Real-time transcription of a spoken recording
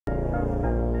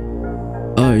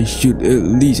I should at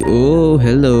least... Oh,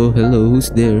 hello, hello,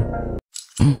 who's there?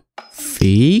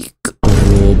 Fake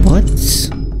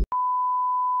robots?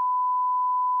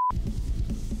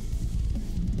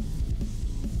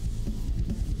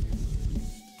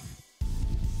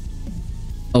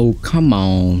 Oh, come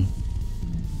on.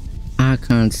 I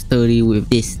can't study with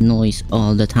this noise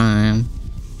all the time.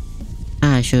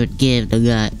 I should give the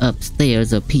guy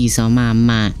upstairs a piece of my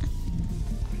mind.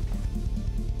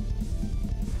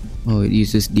 Oh, it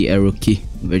uses the arrow key.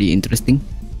 Very interesting.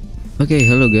 Okay,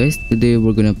 hello guys. Today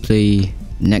we're gonna play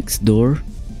NextDoor.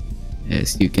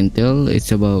 As you can tell,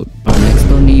 it's about our next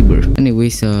door neighbor.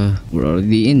 Anyways, we're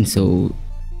already in, so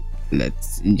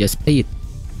let's just play it.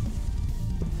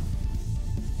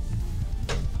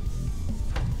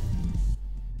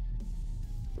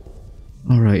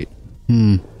 Alright,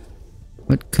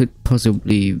 what could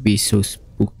possibly be so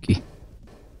spooky?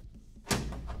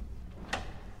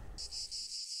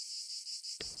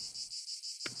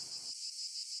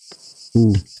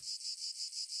 Ooh.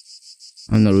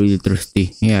 I'm not really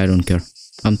thirsty. Yeah, I don't care.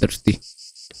 I'm thirsty.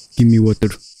 Give me water.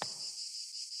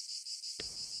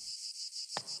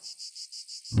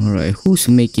 Alright, who's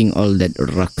making all that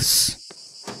ruckus?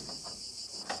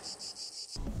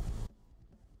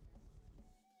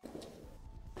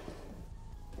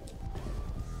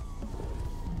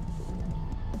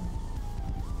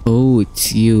 Oh,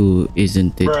 it's you,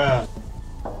 isn't it? Bruh.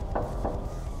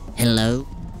 Hello?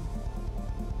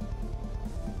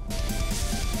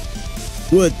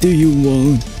 What do you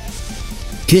want?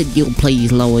 Could you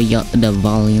please lower the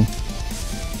volume?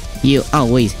 You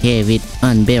always have it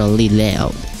unbearably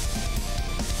loud.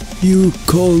 You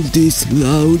call this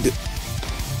loud?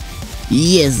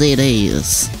 Yes, it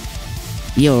is.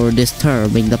 You're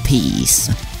disturbing the peace.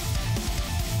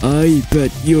 I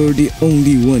bet you're the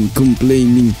only one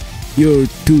complaining. You're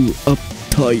too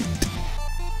uptight.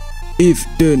 If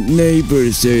the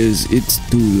neighbor says it's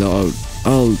too loud,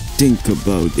 I'll think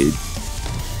about it.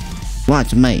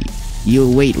 Watch me. You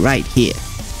wait right here.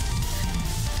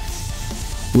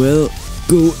 Well,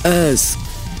 go ask.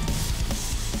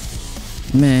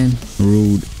 Man,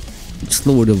 rude. Just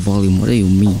lower the volume. What do you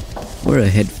mean? Wear a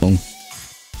headphone.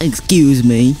 Excuse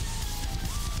me.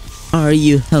 Are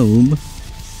you home?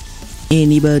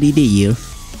 Anybody there?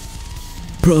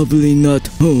 Probably not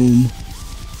home.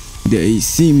 They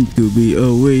seem to be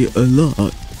away a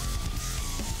lot.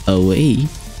 Away?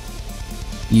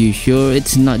 You sure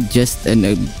it's not just an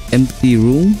empty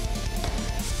room?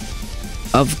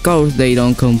 Of course they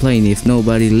don't complain if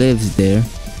nobody lives there.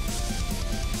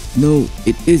 No,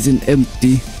 it isn't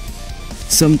empty.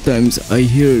 Sometimes I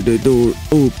hear the door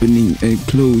opening and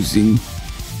closing.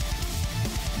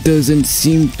 Doesn't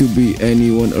seem to be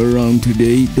anyone around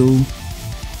today though.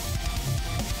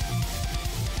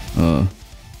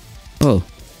 Oh.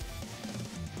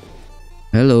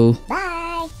 Hello. Bye.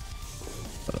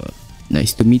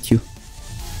 Nice to meet you.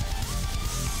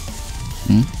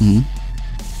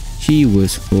 She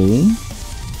was home.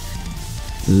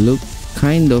 Look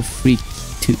kind of freaky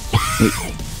too. Wait.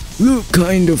 Look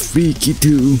kind of freaky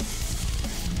too.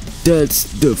 That's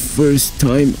the first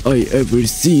time I ever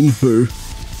seen her.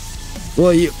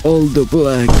 Why all the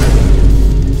black?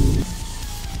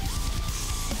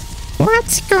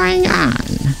 What's going on?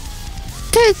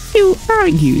 Could you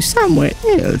argue somewhere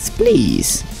else,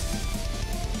 please?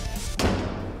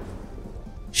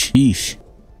 Sheesh.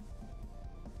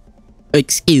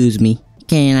 Excuse me,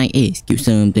 can I ask you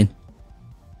something?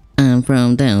 I'm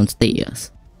from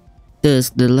downstairs.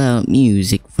 Does the loud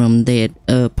music from that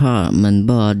apartment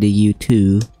bother you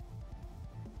too?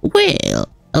 Well,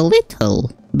 a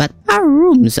little, but our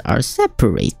rooms are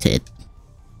separated.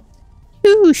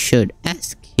 You should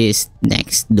ask his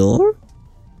next door.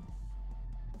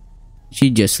 She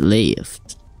just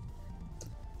left.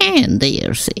 And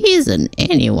there isn't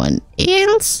anyone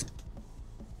else?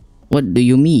 What do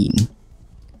you mean?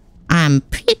 I'm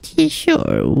pretty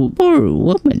sure more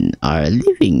women are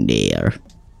living there.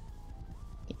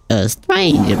 A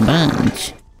strange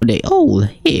bunch. They all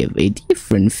have a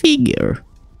different figure.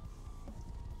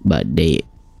 But they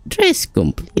dress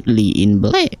completely in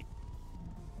black.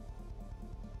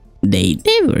 They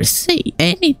never say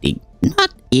anything,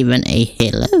 not even a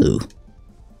hello.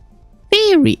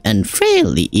 Very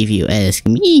unfriendly if you ask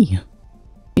me.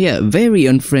 Yeah, very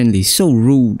unfriendly, so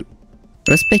rude.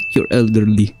 Respect your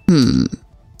elderly.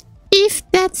 If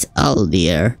that's all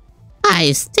dear,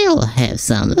 I still have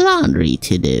some laundry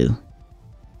to do.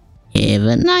 Have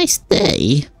a nice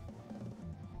day.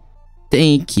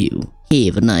 Thank you.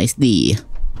 Have a nice day.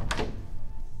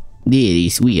 That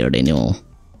is weird and all,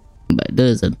 but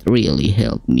doesn't really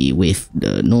help me with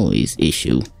the noise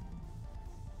issue.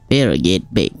 Better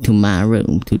get back to my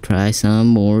room to try some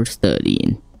more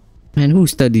studying. Man, who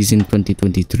studies in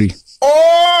 2023?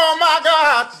 Oh my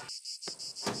God!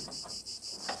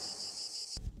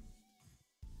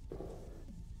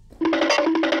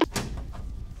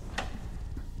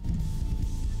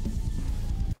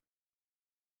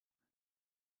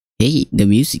 Hey, the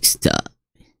music stopped.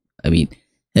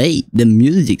 Hey, the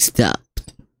music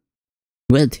stopped.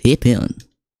 What happened?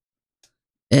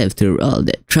 After all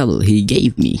that trouble he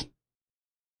gave me.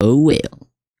 Oh well,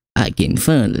 I can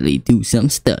finally do some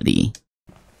studying.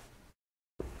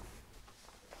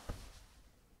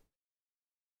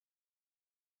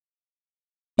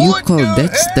 You call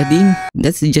that studying?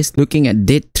 That's just looking at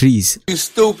dead trees. You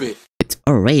stupid. It's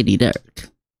already dark.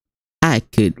 I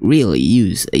could really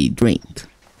use a drink.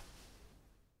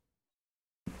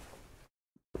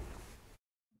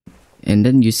 And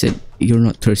then you said you're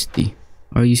not thirsty.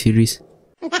 Are you serious?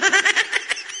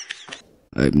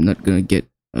 I'm not gonna get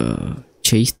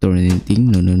chased or anything.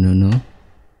 No.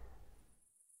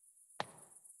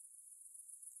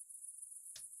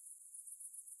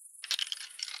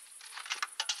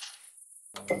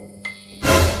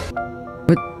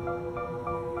 What?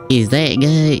 Is that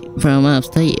guy from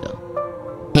upstairs?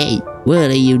 Hey, what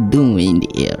are you doing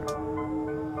there?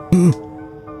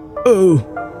 Oh,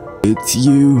 it's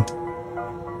you.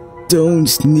 Don't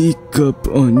sneak up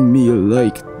on me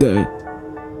like that.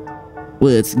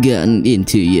 What's gotten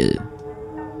into you?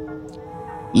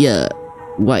 You're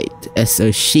white as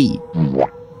a sheet.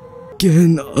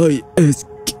 Can I ask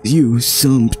you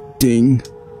something?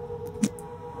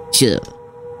 Sure.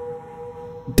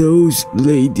 Those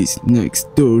ladies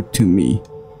next door to me.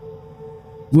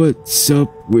 What's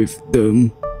up with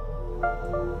them?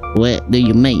 What do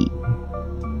you mean?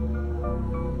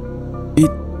 It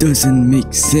doesn't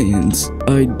make sense.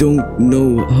 I don't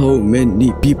know how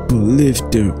many people live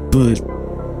there, but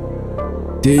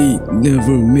they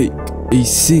never make a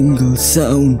single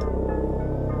sound.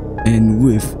 And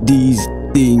with these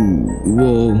thin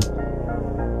wall,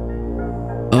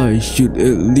 I should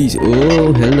at least...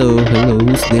 Oh, hello,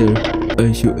 who's there?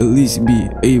 I should at least be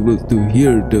able to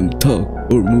hear them talk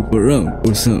or move around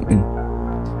or something.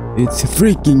 It's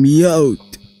freaking me out.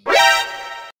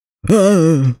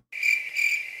 Ah.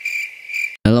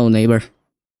 Hello, neighbor.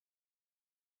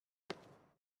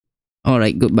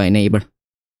 Alright, goodbye, neighbor.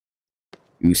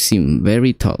 You seem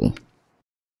very tall.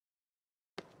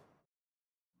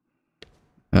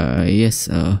 Yes,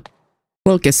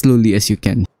 walk as slowly as you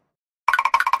can.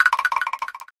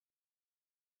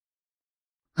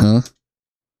 Huh?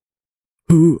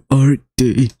 Who are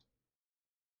they?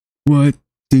 What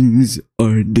things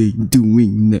are they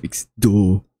doing next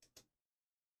door?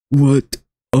 What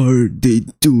are they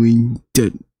doing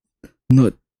that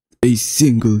not a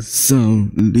single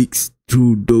sound leaks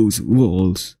through those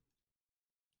walls?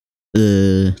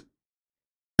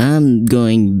 I'm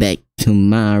going back to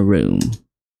my room.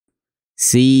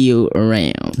 See you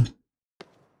around.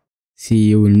 See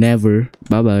you never.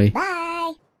 Bye-bye.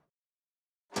 Bye.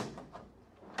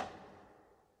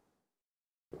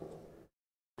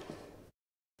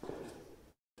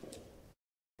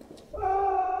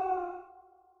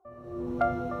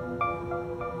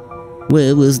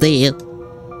 What was that?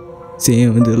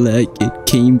 Sounded like it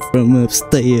came from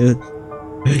upstairs.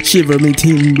 Shiver me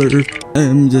timber.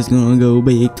 I'm just gonna go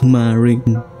back to my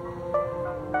room.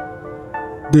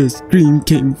 The scream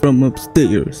came from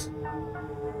upstairs.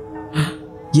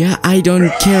 Yeah, I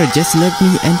don't care. Just let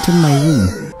me enter my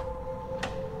room.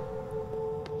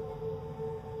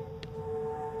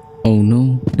 Oh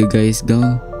no, the guy's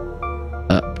gone.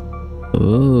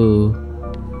 Oh.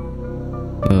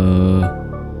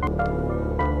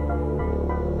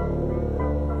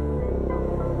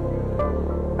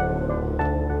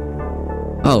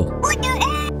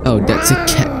 Oh, that's a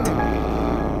cat.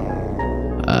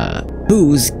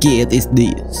 Whose cat is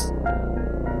this?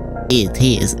 It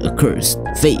has a cursed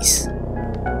face.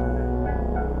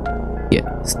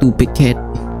 Yeah, stupid cat.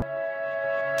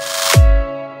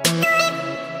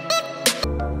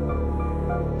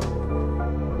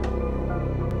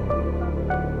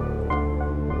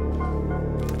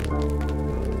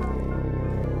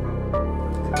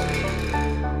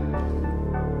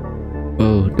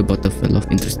 Oh, the bottle fell off.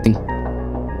 Interesting.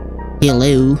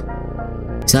 Hello.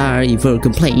 Sorry for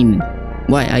complaining.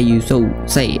 Why are you so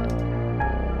sad?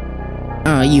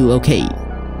 Are you okay?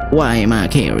 Why am I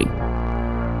caring?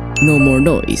 No more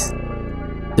noise.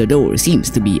 The door seems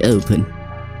to be open.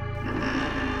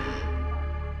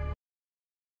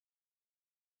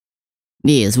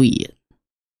 That's weird.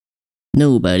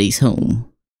 Nobody's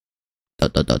home. ...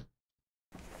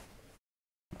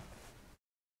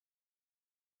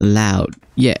 loud.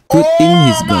 Yeah, good thing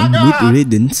he's gone. Good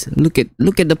riddance. Look at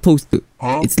the poster.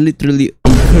 It's literally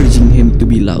encouraging him to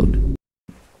be loud.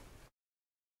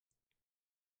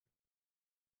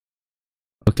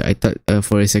 Okay, I thought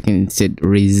for a second it said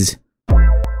Riz.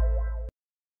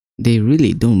 They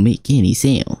really don't make any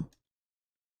sound.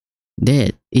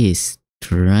 That is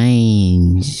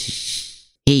strange.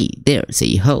 Hey, there's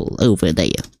a hole over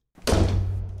there.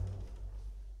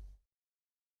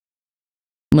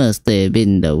 Must have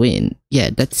been the wind. Yeah,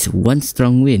 that's one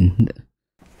strong wind.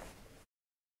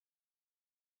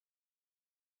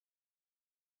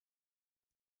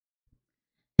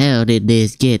 How did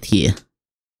this get here?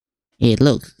 It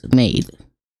looks made.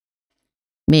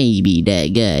 Maybe that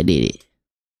guy did it.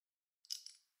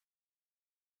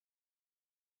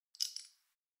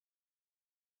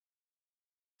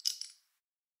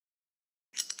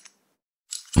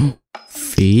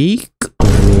 Fake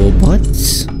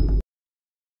robots?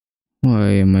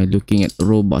 Why am I looking at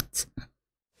robots?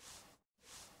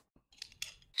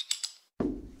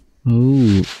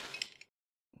 Oh,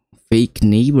 fake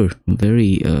neighbor.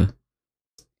 Very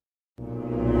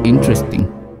interesting.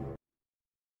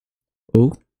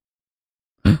 Oh.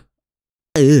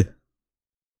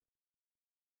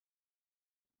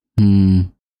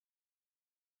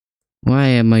 Why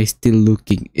am I still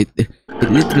looking? It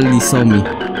literally saw me.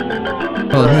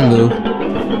 Oh, hello.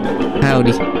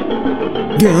 Howdy.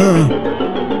 Yeah.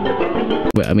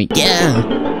 Well, I mean, yeah.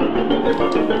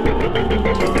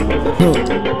 Oh.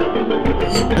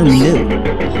 Oh no.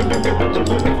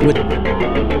 What?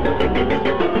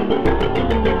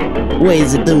 What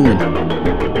is it doing?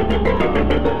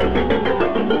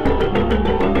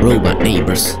 Robot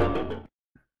neighbors.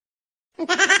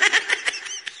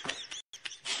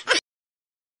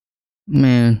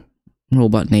 Man,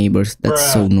 robot neighbors,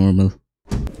 that's so normal.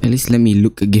 At least let me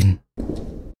look again.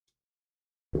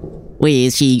 Where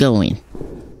is she going?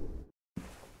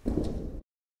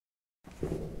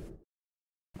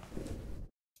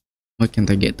 Why can't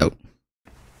I get out?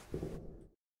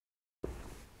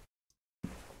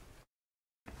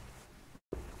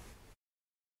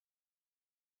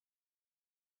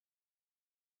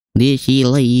 Did she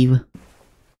leave?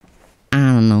 I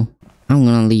don't know. I'm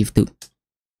gonna leave too.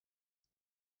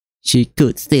 She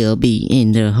could still be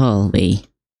in the hallway.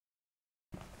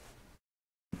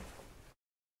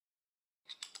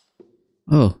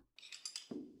 Oh.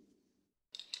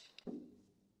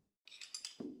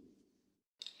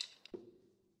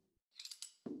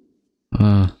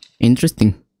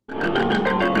 Interesting.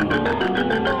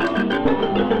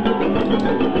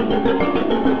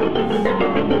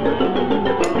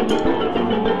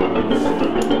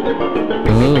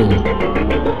 Oh.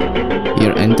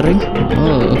 You're entering?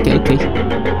 Oh, okay.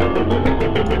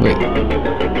 Wait.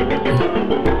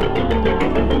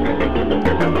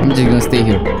 I'm just gonna stay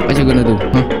here. What you gonna do?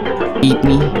 Huh? Eat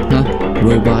me? Huh?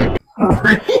 Robot?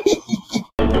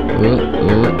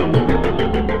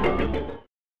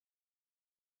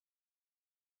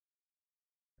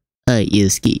 I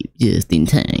escaped just in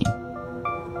time.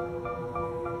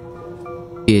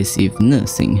 As if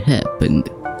nothing happened,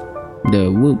 the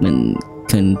woman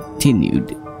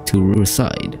continued to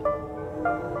reside.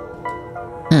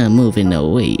 I'm moving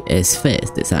away as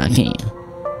fast as I can.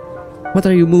 What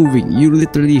are you moving? You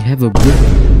literally have a book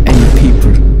and a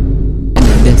paper and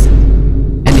a desk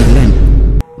and a lamp.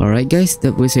 Alright guys,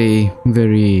 that was a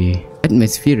very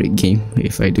atmospheric game,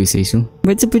 if I do say so.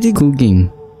 But it's a pretty cool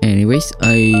game. Anyways,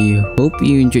 I hope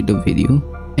you enjoyed the video.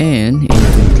 And in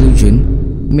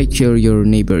conclusion, make sure your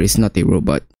neighbor is not a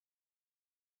robot.